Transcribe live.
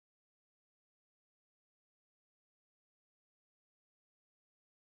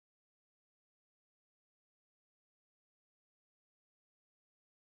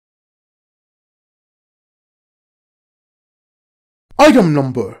Item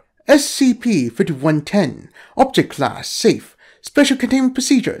Number SCP-5110 Object Class Safe Special Containment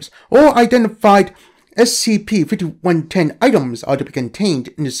Procedures. All identified SCP-5110 items are to be contained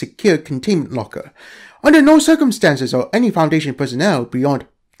in a secure containment locker. Under no circumstances are any Foundation personnel beyond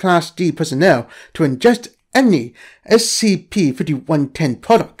Class D personnel to ingest any SCP-5110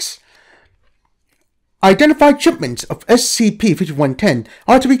 products. Identified shipments of SCP-5110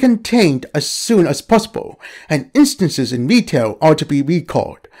 are to be contained as soon as possible, and instances in retail are to be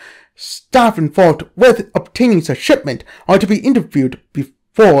recalled. Staff involved with obtaining such shipment are to be interviewed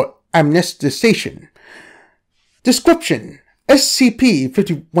before amnestisation. Description: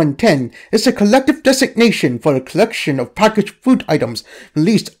 SCP-5110 is a collective designation for a collection of packaged food items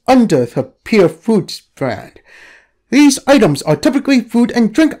released under the Pure Foods brand. These items are typically food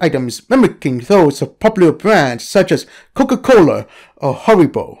and drink items mimicking those of popular brands such as Coca-Cola or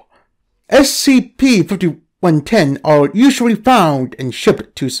Haribo. SCP-5110 are usually found and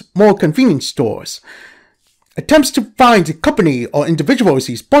shipped to small convenience stores. Attempts to find the company or individuals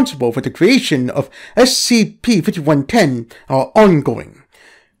responsible for the creation of SCP-5110 are ongoing.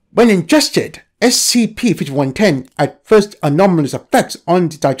 When ingested, SCP-5110 adverse anomalous effects on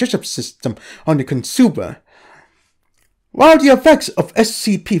the digestive system on the consumer. While the effects of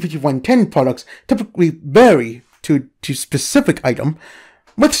SCP-5110 products typically vary to specific item,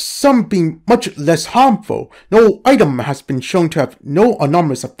 with some being much less harmful, no item has been shown to have no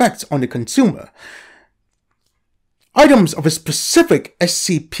anomalous effects on the consumer. Items of a specific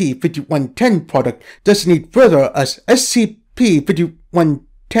SCP-5110 product designated further as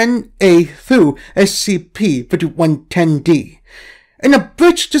SCP-5110A through SCP-5110D. An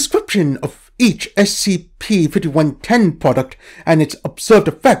abridged description of each SCP-5110 product and its observed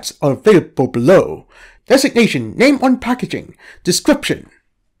effects are available below. Designation: Name on packaging. Description: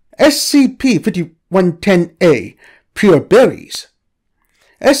 SCP-5110A Pure Berries.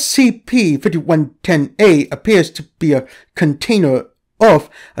 SCP-5110A appears to be a container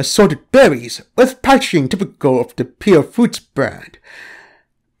of assorted berries with packaging typical of the Pure Foods brand.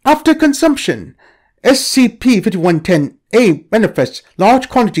 After consumption, SCP-5110A manifests large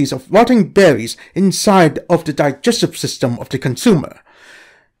quantities of rotting berries inside of the digestive system of the consumer.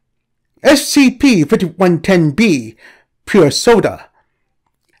 SCP-5110B Pure Soda.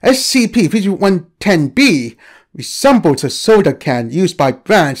 SCP-5110B resembles a soda can used by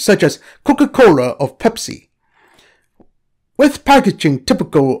brands such as Coca-Cola or Pepsi, with packaging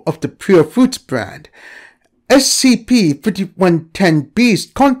typical of the Pure Foods brand. SCP-5110B's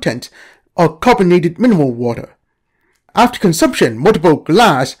contents are carbonated mineral water. After consumption, multiple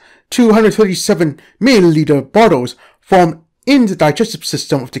glass 237 ml bottles form in the digestive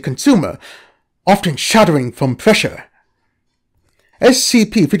system of the consumer, often shattering from pressure.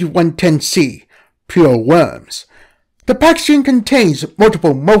 SCP-5110C Pure Worms. The packaging contains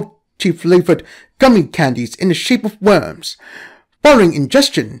multiple multi-flavored gummy candies in the shape of worms. Following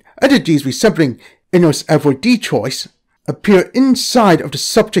ingestion, entities resembling Inos Avoirdupois appear inside of the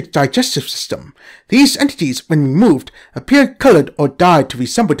subject's digestive system. These entities, when removed, appear colored or dyed to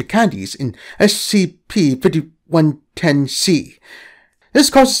resemble the candies in SCP-5110C.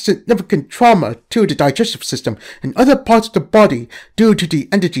 This causes significant trauma to the digestive system and other parts of the body due to the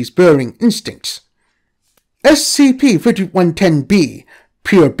entity's burrowing instincts. SCP-5110B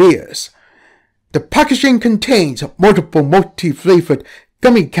Pure Beers. The packaging contains multiple multi-flavored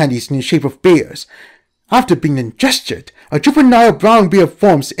gummy candies in the shape of beers. After being ingested, a juvenile brown beer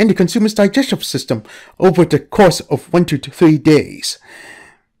forms in the consumer's digestive system over the course of 1 to 3 days.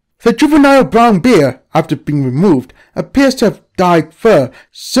 The juvenile brown beer, after being removed, appears to have dyed fur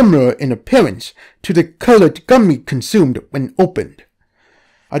similar in appearance to the colored gummy consumed when opened.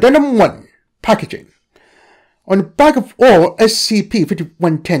 Addendum 1. Packaging. On the back of all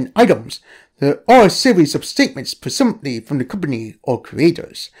SCP-5110 items, there are a series of statements presumably from the company or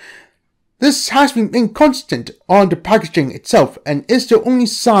creators. This has remained constant on the packaging itself and is the only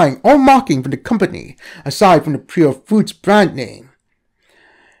sign or marking from the company, aside from the Pure Foods brand name.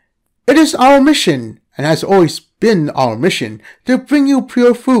 It is our mission, and has always been our mission, to bring you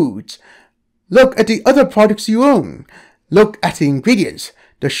pure foods. Look at the other products you own. Look at the ingredients,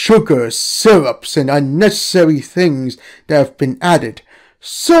 the sugars, syrups, and unnecessary things that have been added.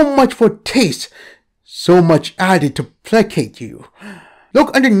 So much for taste, so much added to placate you.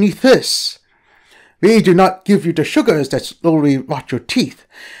 Look underneath this. We do not give you the sugars that slowly rot your teeth,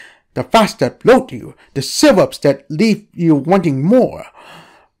 the fats that bloat you, the syrups that leave you wanting more.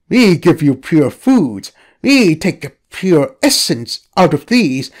 We give you pure foods. We take the pure essence out of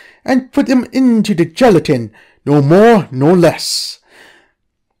these and put them into the gelatin, no more, no less.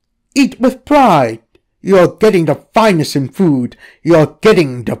 Eat with pride. You're getting the finest in food. You're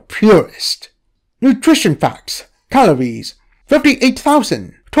getting the purest. Nutrition facts. Calories,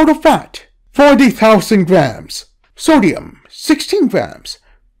 58,000. Total fat, 40,000 grams. Sodium, 16 grams.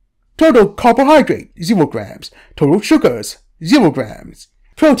 Total carbohydrate, 0 grams. Total sugars, 0 grams.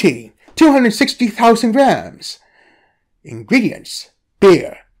 Protein, 260,000 grams. Ingredients,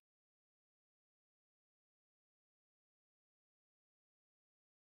 beer,